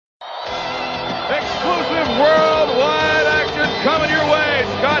Exclusive worldwide action coming your way.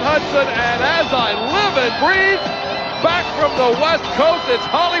 Scott Hudson, and as I live and breathe, back from the West Coast, it's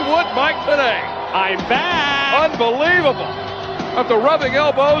Hollywood Mike today. I'm back. Unbelievable. After rubbing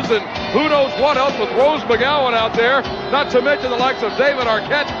elbows and who knows what else with Rose McGowan out there, not to mention the likes of David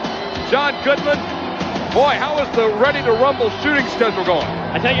Arquette, John Goodman. Boy, how is the Ready to Rumble shooting schedule going?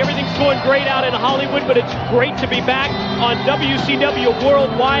 I tell you, everything's going great out in Hollywood, but it's great to be back on WCW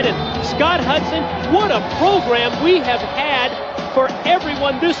Worldwide. And Scott Hudson, what a program we have had for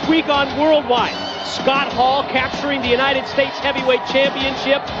everyone this week on Worldwide. Scott Hall capturing the United States Heavyweight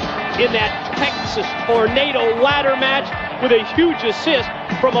Championship in that Texas Tornado ladder match with a huge assist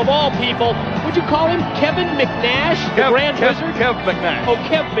from, of all people, would you call him Kevin McNash, the Grand Wizard? Kev McNash. Oh,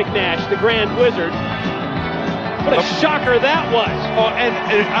 Kev McNash, the Grand Wizard. What a shocker that was. Oh, and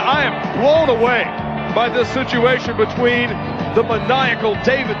I am blown away by this situation between the maniacal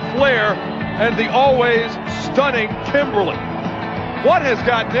David Flair and the always stunning Kimberly. What has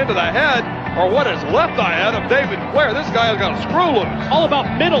gotten into the head, or what has left the head of David Flair? This guy has got a screw loose. All about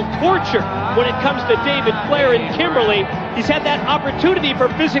mental torture when it comes to David Flair and Kimberly. He's had that opportunity for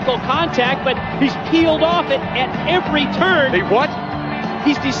physical contact, but he's peeled off it at every turn. He what?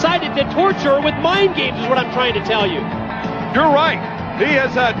 He's decided to torture her with mind games, is what I'm trying to tell you. You're right. He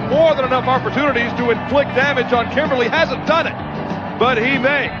has had more than enough opportunities to inflict damage on Kimberly. Hasn't done it, but he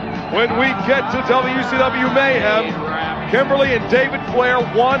may. When we get to WCW Mayhem, Kimberly and David Flair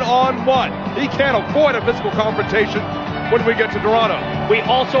one-on-one. He can't avoid a physical confrontation when we get to Toronto. We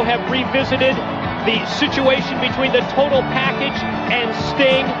also have revisited the situation between the Total Package and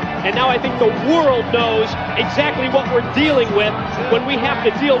Sting, and now I think the world knows exactly what we're dealing with when we have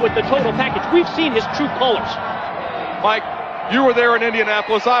to deal with the Total Package. We've seen his true colors. Mike, you were there in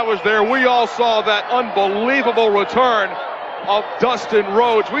Indianapolis. I was there. We all saw that unbelievable return of Dustin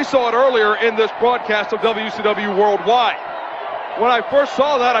Rhodes. We saw it earlier in this broadcast of WCW Worldwide. When I first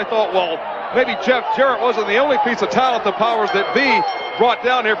saw that, I thought, well, maybe Jeff Jarrett wasn't the only piece of talent the powers that be brought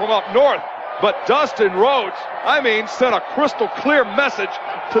down here from up north. But Dustin Rhodes, sent a crystal clear message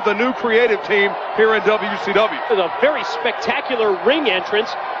to the new creative team here in WCW. It was a very spectacular ring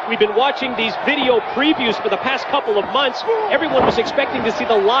entrance. We've been watching these video previews for the past couple of months. Everyone was expecting to see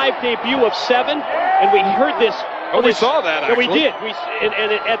the live debut of Seven, and we heard this. Oh, we saw that, actually. We did.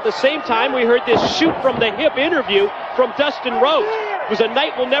 And at the same time, we heard this shoot from the hip interview from Dustin Rhodes. It was a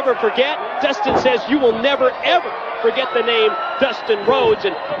night we'll never forget. Dustin says you will never, ever forget the name Dustin Rhodes,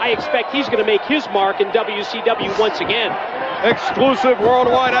 and I expect he's going to make his mark in WCW once again. Exclusive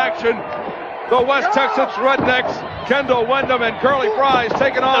worldwide action. The West Texas Rednecks, Kendall, Windham, and Curly Fries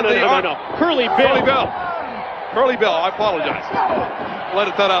taking on Curly Bill. Curly Bill, I apologize. I'll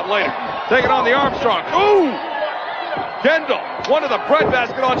edit that out later. Taking on the Armstrong. Ooh! Kendall, one of the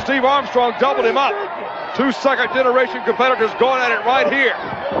breadbasket on Steve Armstrong, doubled him up. Two second-generation competitors going at it right here.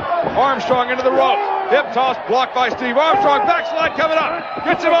 Armstrong into the ropes. Hip toss blocked by Steve Armstrong. Backslide coming up.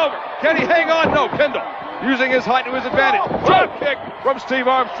 Gets him over. Can he hang on? No. Kendall using his height to his advantage. Drop kick from Steve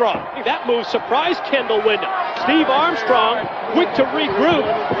Armstrong. That move surprised Kendall Windham. Steve Armstrong, quick to regroup.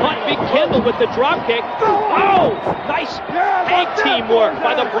 Caught Big Kendall with the drop kick. Oh! Nice tag team work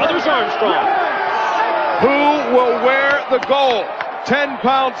by the brothers Armstrong. Who will wear the gold? 10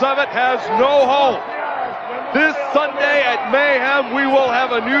 pounds of it has no home. This Sunday at Mayhem, we will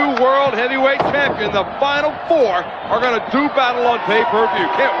have a new World Heavyweight Champion. The final four are going to do battle on pay-per-view.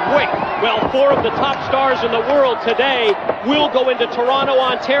 Can't wait. Well, four of the top stars in the world today will go into Toronto,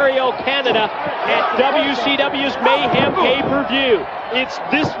 Ontario, Canada at WCW's Mayhem pay-per-view. It's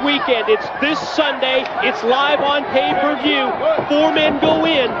this weekend. It's this Sunday. It's live on pay-per-view. Four men go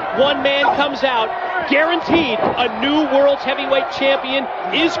in. One man comes out. Guaranteed a new World's Heavyweight Champion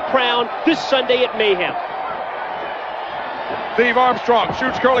is crowned this Sunday at Mayhem. Steve Armstrong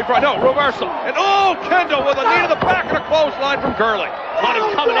shoots Curly Fry. No, reversal. And Kendall with a knee to the back and a clothesline from Curly. Caught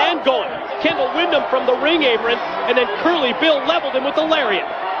him coming and going. Kendall Windham from the ring apron, and then Curly Bill leveled him with the lariat.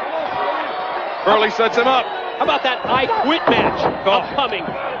 Curly sets him up. How about that I Quit match upcoming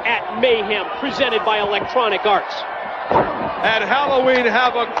at Mayhem, presented by Electronic Arts? At Halloween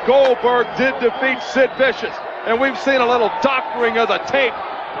Havoc, Goldberg did defeat Sid Vicious. And we've seen a little doctoring of the tape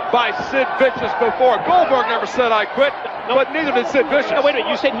by Sid Vicious before. Goldberg never said I quit, but neither did Sid Vicious. No, wait a minute,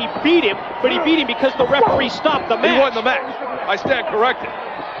 you said he beat him, but he beat him because the referee stopped the match. He won the match. I stand corrected.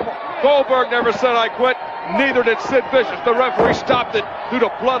 Goldberg never said I quit, neither did Sid Vicious. The referee stopped it due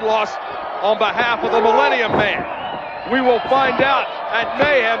to blood loss on behalf of the Millennium Man. We will find out at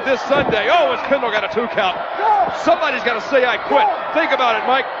Mayhem this Sunday. Oh, it's Kendall got a 2 count. Somebody's got to say I quit. Think about it,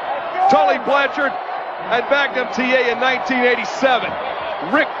 Mike. Tully Blanchard at Magnum TA in 1987.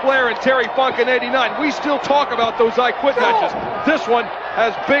 Ric Flair and Terry Funk in '89. We still talk about those I Quit matches. This one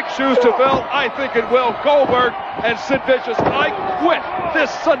has big shoes to fill. I think it will. Goldberg and Sid Vicious, I Quit, this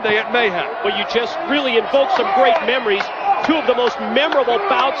Sunday at Mayhem. Well, you just really invoked some great memories. Two of the most memorable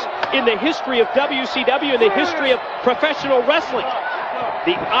bouts in the history of WCW and the history of professional wrestling.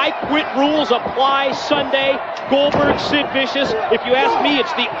 The I Quit rules apply Sunday. Goldberg, Sid Vicious. If you ask me,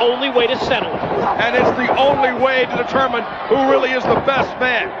 it's the only way to settle it. And it's the only way to determine who really is the best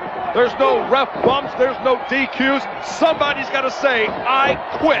man. There's no ref bumps. There's no DQs. Somebody's got to say, I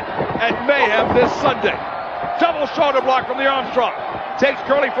quit at Mayhem this Sunday. Double shoulder block from the Armstrong. Takes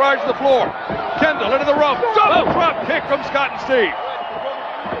Curly Fries to the floor. Kendall into the rope. Double drop kick from Scott and Steve.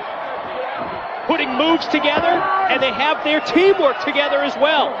 Putting moves together, and they have their teamwork together as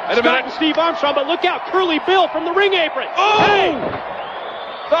well. Scott and Steve Armstrong, but look out, Curly Bill from the ring apron. Oh! Hey!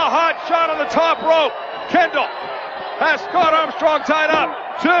 The hot shot on the top rope. Kendall has Scott Armstrong tied up.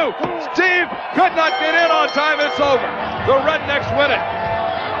 2. Steve could not get in on time. It's over. The Rednecks win it.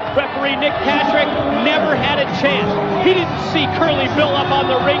 Referee Nick Patrick never had a chance. He didn't see Curly Bill up on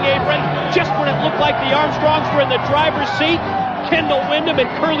the ring apron. Just when it looked like the Armstrongs were in the driver's seat, Kendall, Windham,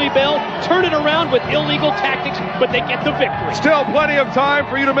 and Curly Bill turn it around with illegal tactics, but they get the victory. Still plenty of time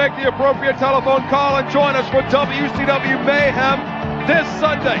for you to make the appropriate telephone call and join us for WCW Mayhem this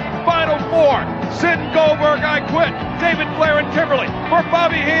Sunday. Final 4. Sid and Goldberg, I Quit. David Flair and Kimberly. For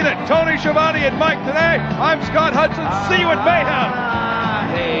Bobby Heenan, Tony Schiavone, and Mike today, I'm Scott Hudson. See you at Mayhem.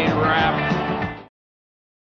 Hey, rap.